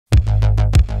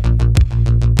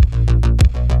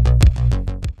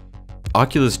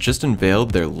Oculus just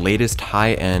unveiled their latest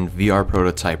high-end VR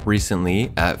prototype recently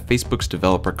at Facebook's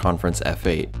developer conference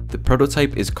F8. The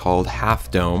prototype is called Half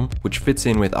Dome, which fits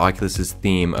in with Oculus's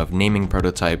theme of naming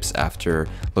prototypes after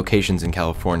locations in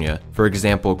California. For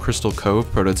example, Crystal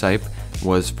Cove prototype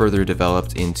was further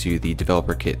developed into the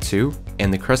Developer Kit 2,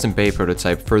 and the Crescent Bay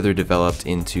prototype further developed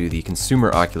into the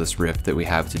consumer Oculus Rift that we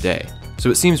have today. So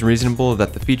it seems reasonable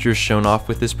that the features shown off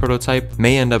with this prototype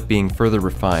may end up being further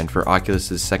refined for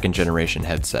Oculus's second generation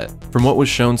headset. From what was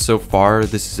shown so far,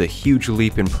 this is a huge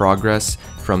leap in progress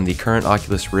from the current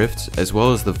Oculus Rift as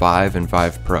well as the Vive and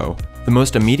Vive Pro. The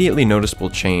most immediately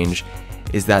noticeable change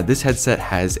is that this headset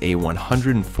has a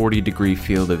 140-degree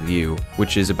field of view,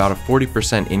 which is about a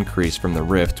 40% increase from the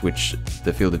Rift, which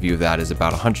the field of view of that is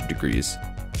about 100 degrees.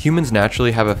 Humans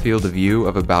naturally have a field of view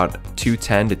of about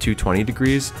 210 to 220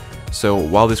 degrees, so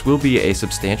while this will be a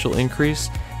substantial increase,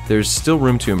 there's still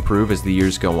room to improve as the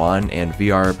years go on and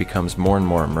VR becomes more and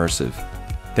more immersive.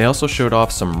 They also showed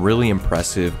off some really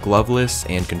impressive gloveless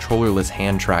and controllerless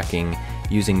hand tracking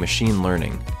using machine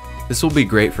learning. This will be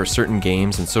great for certain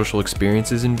games and social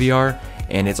experiences in VR,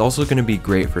 and it's also going to be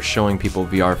great for showing people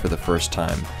VR for the first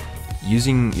time.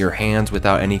 Using your hands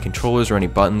without any controllers or any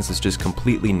buttons is just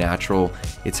completely natural.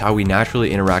 It's how we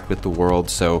naturally interact with the world,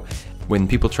 so when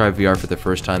people try VR for the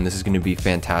first time, this is going to be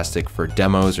fantastic for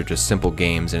demos or just simple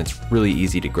games, and it's really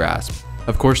easy to grasp.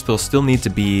 Of course, there'll still need to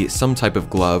be some type of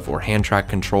glove or hand track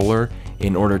controller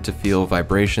in order to feel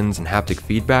vibrations and haptic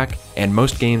feedback, and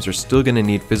most games are still going to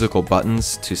need physical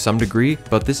buttons to some degree,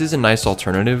 but this is a nice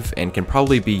alternative and can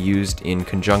probably be used in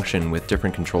conjunction with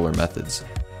different controller methods.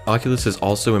 Oculus has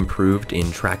also improved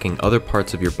in tracking other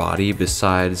parts of your body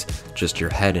besides just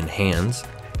your head and hands.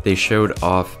 They showed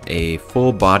off a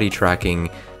full body tracking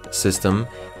system,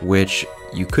 which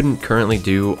you couldn't currently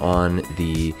do on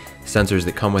the sensors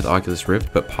that come with Oculus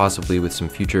Rift, but possibly with some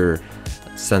future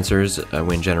sensors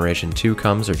when Generation 2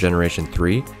 comes or Generation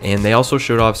 3. And they also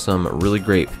showed off some really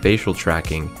great facial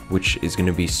tracking, which is going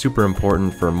to be super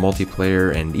important for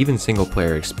multiplayer and even single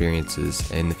player experiences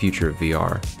in the future of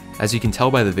VR. As you can tell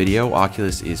by the video,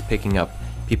 Oculus is picking up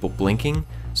people blinking,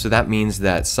 so that means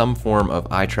that some form of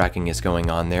eye tracking is going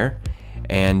on there,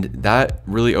 and that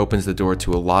really opens the door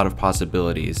to a lot of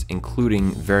possibilities,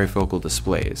 including varifocal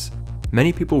displays.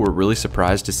 Many people were really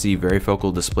surprised to see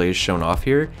varifocal displays shown off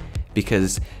here,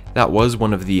 because that was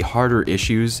one of the harder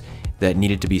issues that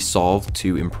needed to be solved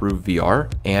to improve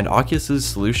VR, and Oculus's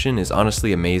solution is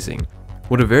honestly amazing.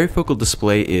 What a varifocal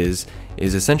display is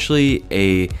essentially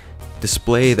a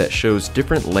display that shows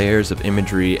different layers of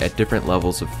imagery at different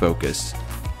levels of focus.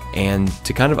 And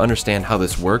to kind of understand how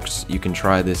this works, you can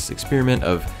try this experiment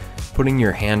of putting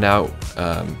your hand out,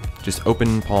 just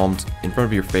open palmed in front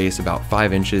of your face about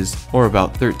 5 inches or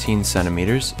about 13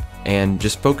 centimeters, and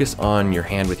just focus on your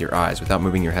hand with your eyes without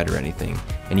moving your head or anything.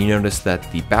 And you notice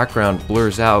that the background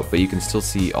blurs out, but you can still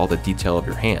see all the detail of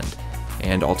your hand.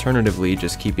 And alternatively,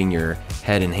 just keeping your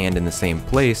head and hand in the same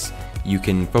place, you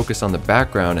can focus on the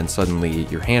background and suddenly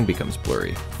your hand becomes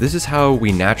blurry. This is how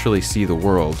we naturally see the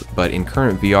world, but in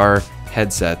current VR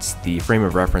headsets, the frame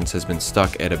of reference has been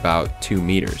stuck at about 2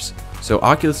 meters. So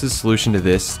Oculus's solution to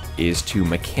this is to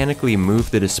mechanically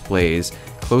move the displays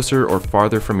closer or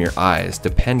farther from your eyes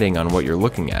depending on what you're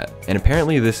looking at. And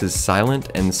apparently this is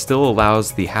silent and still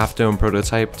allows the Half Dome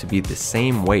prototype to be the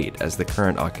same weight as the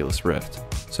current Oculus Rift.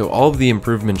 So all of the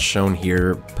improvements shown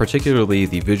here, particularly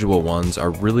the visual ones,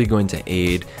 are really going to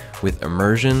aid with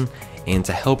immersion and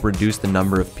to help reduce the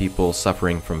number of people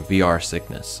suffering from VR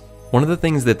sickness. One of the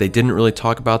things that they didn't really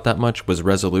talk about that much was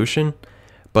resolution,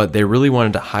 but they really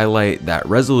wanted to highlight that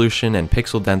resolution and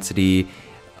pixel density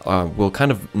will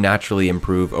kind of naturally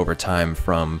improve over time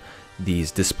from these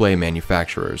display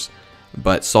manufacturers.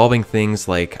 But solving things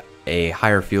like a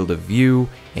higher field of view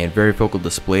and varifocal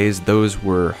displays, those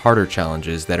were harder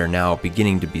challenges that are now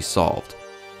beginning to be solved.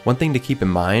 One thing to keep in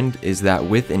mind is that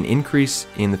with an increase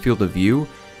in the field of view,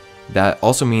 that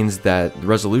also means that the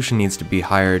resolution needs to be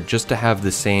higher just to have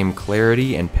the same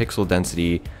clarity and pixel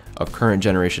density of current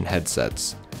generation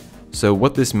headsets. So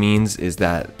what this means is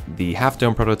that the Half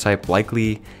Dome prototype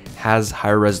likely has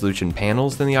higher resolution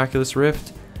panels than the Oculus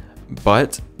Rift,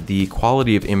 but the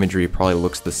quality of imagery probably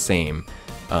looks the same,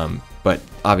 but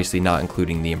obviously not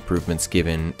including the improvements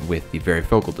given with the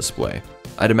varifocal display.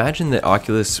 I'd imagine that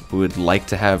Oculus would like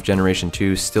to have Generation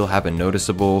 2 still have a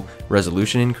noticeable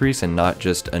resolution increase and not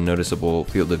just a noticeable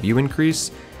field of view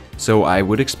increase, so I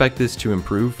would expect this to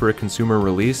improve for a consumer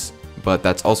release, but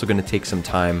that's also going to take some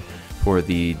time for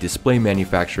the display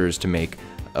manufacturers to make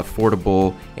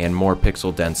affordable and more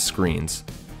pixel dense screens.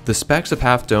 The specs of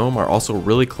Half Dome are also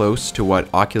really close to what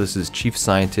Oculus's chief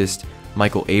scientist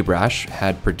Michael Abrash,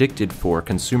 had predicted for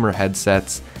consumer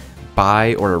headsets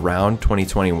by or around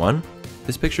 2021.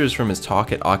 This picture is from his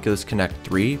talk at Oculus Connect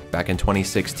 3 back in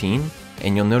 2016,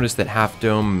 and you'll notice that Half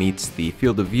Dome meets the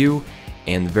field of view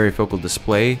and the Varifocal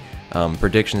Display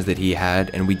predictions that he had,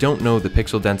 and we don't know the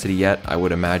pixel density yet. I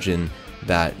would imagine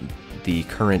that the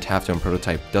current Half Dome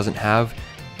prototype doesn't have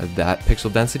that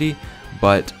pixel density,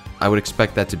 but I would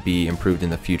expect that to be improved in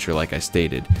the future like I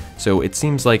stated. So it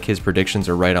seems like his predictions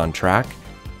are right on track,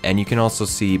 and you can also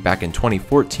see back in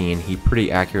 2014 he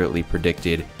pretty accurately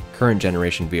predicted current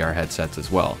generation VR headsets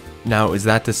as well. Now, is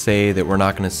that to say that we're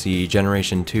not going to see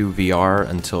Generation 2 VR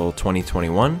until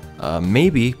 2021?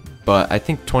 Maybe, but I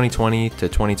think 2020 to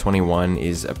 2021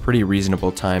 is a pretty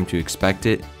reasonable time to expect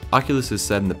it. Oculus has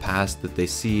said in the past that they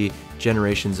see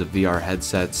generations of VR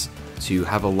headsets to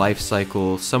have a life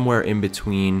cycle somewhere in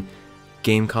between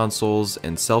game consoles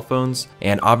and cell phones,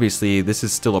 and obviously this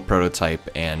is still a prototype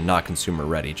and not consumer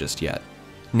ready just yet.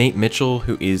 Nate Mitchell,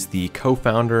 who is the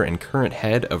co-founder and current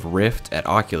head of Rift at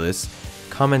Oculus,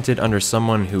 commented under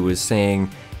someone who was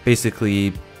saying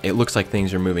basically it looks like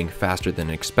things are moving faster than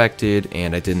expected,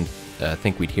 and I didn't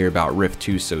think we'd hear about Rift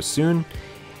 2 so soon.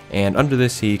 And under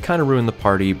this he kind of ruined the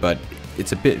party, but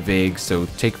it's a bit vague, so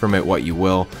take from it what you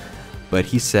will. But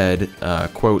he said,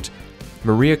 quote,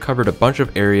 "Maria covered a bunch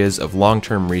of areas of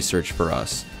long-term research for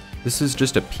us. This is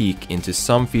just a peek into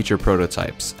some feature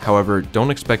prototypes. However,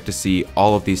 don't expect to see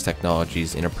all of these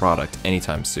technologies in a product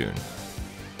anytime soon."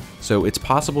 So it's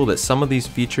possible that some of these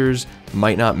features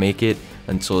might not make it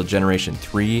until Generation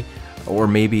 3, or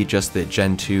maybe just that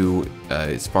Gen 2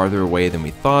 is farther away than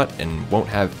we thought and won't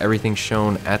have everything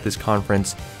shown at this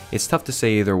conference. It's tough to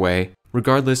say either way.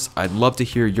 Regardless, I'd love to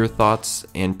hear your thoughts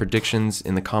and predictions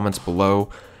in the comments below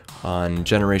on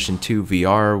Generation 2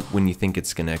 VR, when you think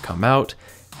it's going to come out,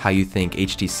 how you think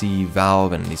HTC,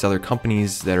 Valve, and these other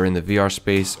companies that are in the VR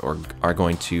space are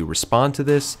going to respond to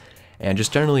this, and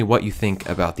just generally what you think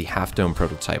about the Half Dome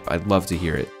prototype. I'd love to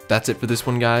hear it. That's it for this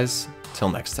one, guys. Till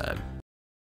next time.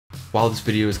 While this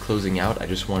video is closing out, I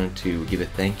just wanted to give a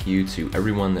thank you to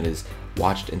everyone that has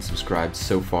watched and subscribed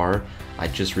so far. I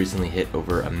just recently hit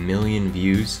over 1 million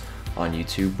views on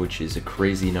YouTube, which is a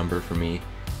crazy number for me,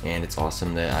 and it's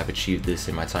awesome that I've achieved this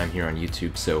in my time here on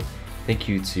YouTube. So thank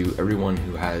you to everyone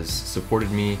who has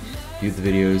supported me, viewed the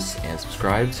videos, and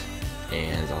subscribed,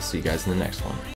 and I'll see you guys in the next one.